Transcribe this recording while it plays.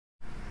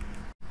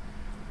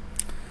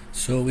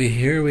So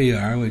here we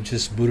are, we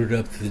just booted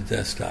up the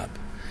desktop.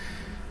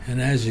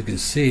 And as you can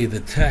see, the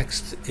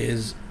text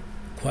is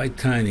quite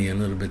tiny and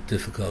a little bit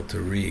difficult to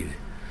read.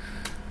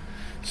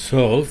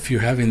 So if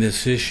you're having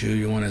this issue,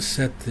 you want to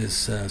set this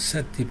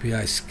Set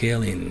DPI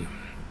Scaling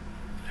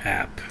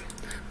app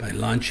by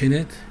launching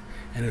it,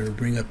 and it'll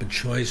bring up a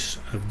choice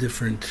of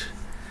different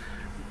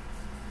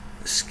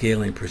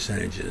scaling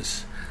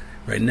percentages.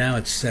 Right now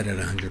it's set at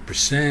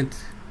 100%.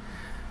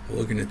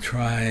 We're going to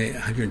try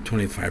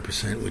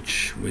 125%,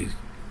 which we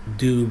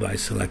do by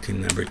selecting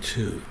number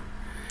 2.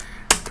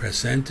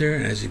 Press enter,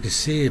 and as you can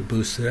see, it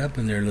boosts it up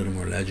and they're a little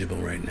more legible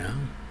right now.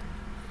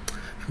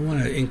 If we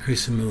want to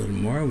increase them a little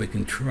more, we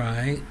can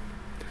try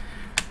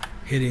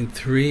hitting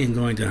 3 and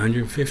going to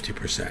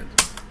 150%.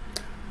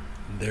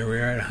 There we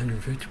are at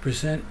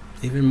 150%,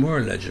 even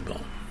more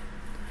legible.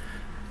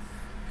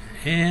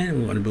 And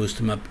we want to boost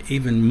them up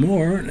even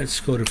more. Let's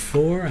go to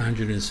 4,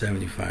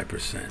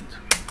 175%.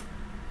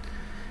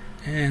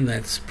 And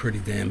that's pretty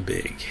damn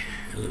big.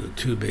 A little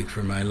too big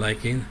for my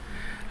liking.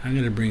 I'm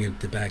going to bring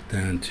it back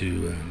down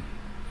to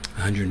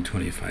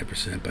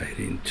 125% by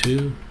hitting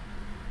 2.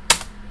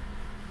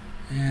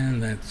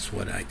 And that's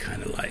what I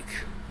kind of like.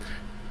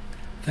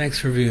 Thanks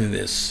for viewing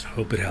this.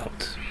 Hope it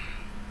helped.